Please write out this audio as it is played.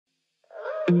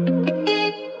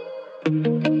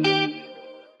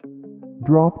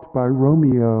Dropped by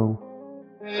Romeo.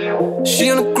 She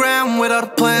on the gram without a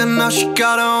plan, now she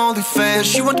got her OnlyFans.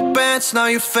 She want the bands, now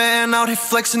you're fan, out here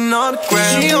flexing on the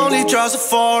gram. She only draws a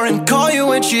foreign, call you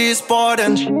when she is bored,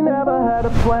 and she never had a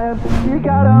plan, she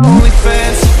got her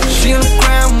OnlyFans. She on the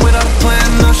gram without a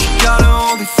plan, now she got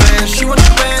her OnlyFans. She want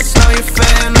the bands, now you're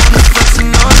fan, out here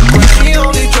flexing on the gram. She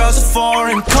only draws a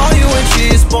foreign, call you when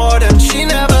she is bored, and she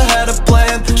never had a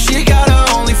plan, she got her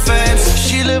OnlyFans.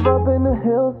 She live up in the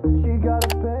hills, she gotta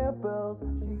pay her bills.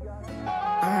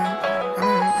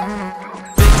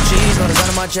 Out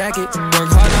of my jacket, work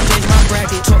hard, now change my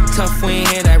bracket. Talk tough, we ain't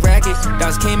hear that racket.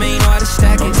 Dogs came, man, you know how to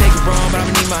stack it. Take it wrong, but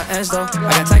I'ma need my ends though.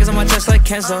 I got tigers on my chest like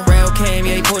Kenzo. Rail came,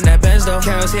 yeah, he putting that Benz though.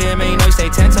 Carol's here, man, you know he stay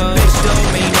 10 toes. Bitch dope,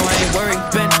 man, you know I ain't worried.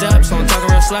 Bent up, so I'm talking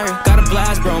real slurry. Got a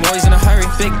blast, bro, I'm always in a hurry.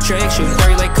 Big Drake, shooting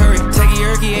dirty like Curry. Take a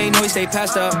yerky, ain't know he stay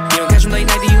passed up. You don't catch him late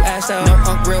night, then you ass out. No,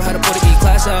 real, how to put the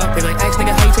E-class up. They like, X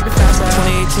nigga, how you take the fast ride?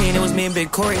 2018, it was me and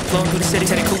Big Corey. Flowing through the city,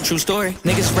 Teddy Cool, true story.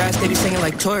 Niggas raps, they be singing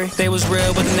like Tory. They was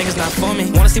real, but the niggas not for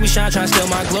me. Wanna see me shine, tryna steal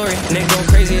my glory. Nigga going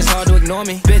crazy, it's hard to ignore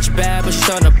me. Bitch bad, but she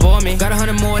starting to bore me. Got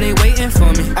 100 more, they waiting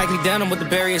for me. I can down them with the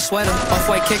barrier sweater.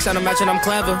 Off-white kicks, I don't match it, I'm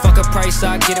clever. Fuck a price,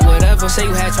 I get it, whatever. Say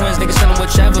you had twins, nigga, send them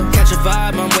whichever. Catch a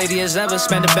vibe, I'm wavy as ever.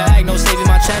 Spend a bag, no saving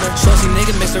my cheddar. Saucy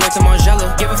nigga, mix the Rex and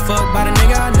Margiela. Give a fuck by the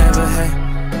nigga I never had.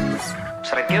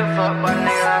 Said I give a fuck by the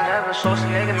nigga I never. Saucy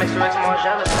nigga, mix the Rex and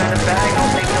Margiela. Spend a bag, no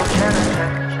saving no cheddar.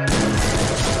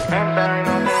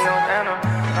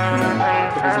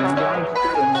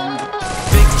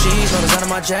 G's on the side of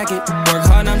my jacket. Work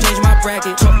hard, now I'm changing my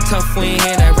bracket. Talk tough, we ain't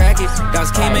hear that racket.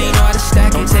 Dogs came, man, you know how to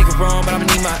stack it. Take it wrong, but I'ma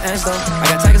need my ends though. I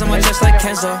got tigers on my chest like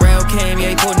Kenzo. Rail came, yeah,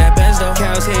 he putting that Benz though.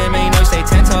 Carol's here, man, you know he stay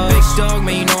 10 toes. Big dog,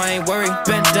 man, you know I ain't worried.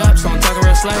 Bent up, so I'm talking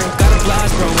real slurry. Got a blast,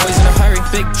 bro, I'm always in a hurry.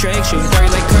 Big Drake, shooting dirty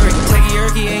like Curry. Take a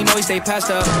yerky, ain't know he stay passed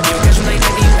up. You don't catch him late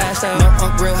night, then you ass out. No,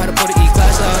 real, how to put the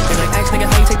E-class up. They like, X nigga,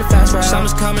 how you take the fast ride?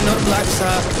 Summer's coming, no the block is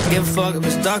hot. Give a fuck if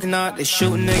it's dark or not. They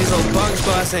shooting niggas, old parking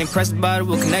spots. Ain't pressed about it,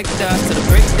 we'll connect the dots to the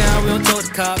breakdown, we don't talk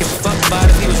to cops. Give a fuck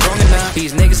about if he was wrong or not.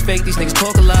 These niggas fake, these niggas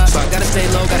talk a lot. So I gotta stay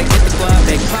low, gotta get the guap.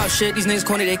 They pop shit, these niggas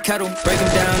corny, they kettle. Break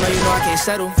them down, no you know I can't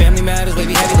settle. Family matters,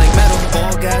 wavy heavy like metal.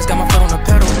 All guys got my foot on the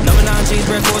pedal. Number 9 G's,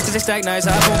 red force, cause they stack nice.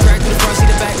 I won't crack through the front, see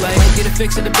the back light. Might get it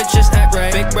fixed, and the bitch just act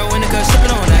right. Big bro in the cut,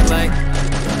 sippin' on act like.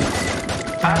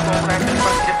 I won't crack through the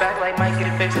front, see the back light. Might get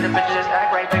it fixed, and the bitch just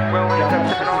act right. Big bro in the cut,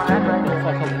 sippin' on act right.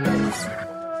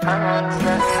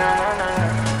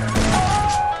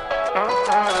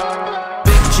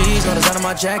 G's on the side of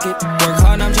my jacket. Work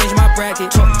hard, now I'm changing my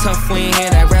bracket. Talk tough, we ain't hear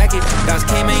that racket. Dogs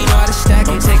came, man, you know how to stack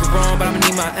it. Take it wrong, but I'ma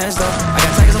need my ends though. I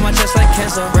got tigers on my chest like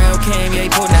Kenzo. Rail came, yeah, he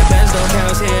putting that Benz though.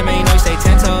 Carol's here, man, you know he stay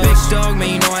 10 toes. Big dog,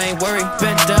 man, you know I ain't worried.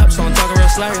 Bent up, so I'm talking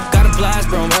real slurry. Got a blast,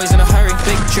 bro, I'm always in a hurry.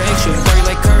 Big Drake, shooting dirty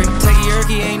like Curry. Take a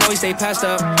yerky, ain't know he stay passed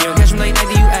up. You don't catch him late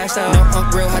night, then you ass out. No,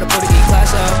 real, how to put the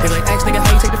E-class up. They like, X nigga, how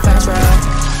you take the fast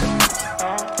ride?